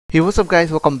Hey, what's up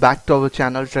guys, welcome back to our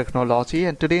channel Technology,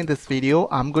 and today in this video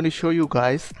I'm going to show you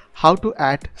guys how to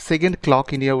add second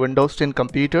clock in your Windows 10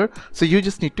 computer. So you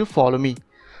just need to follow me.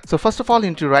 So first of all,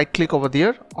 you need to right click over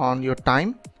there on your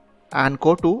time and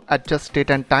go to adjust date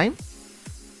and time,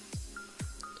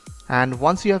 and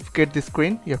once you have get this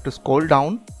screen you have to scroll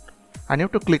down and you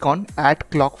have to click on add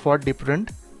clock for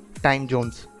different time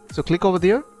zones. So click over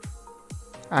there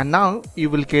and now you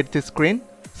will get this screen.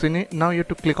 So now you have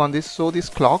to click on this show this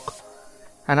clock,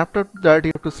 and after that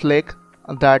you have to select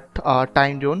that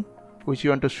time zone which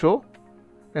you want to show.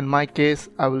 In my case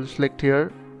I will select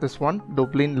here this one,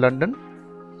 Dublin, London,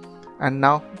 and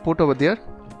now put over there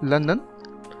London,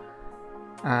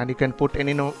 and you can put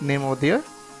any name over there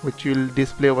which will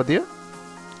display over there,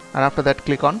 and after that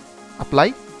click on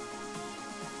apply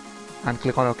and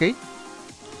click on OK.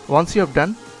 Once you have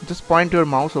done, just point your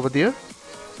mouse over there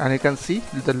and you can see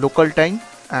the local time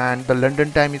and the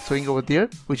London time is showing over there,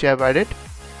 which I have added.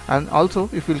 And also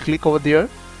if you click over there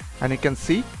and you can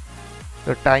see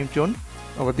the time zone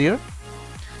over there.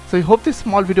 So I hope this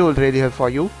small video will really help for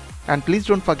you, and please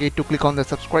don't forget to click on the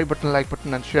subscribe button, like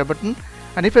button and share button.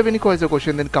 And if you have any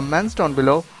question then comments down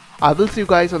below. I will see you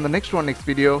guys on the next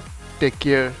video. Take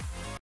care.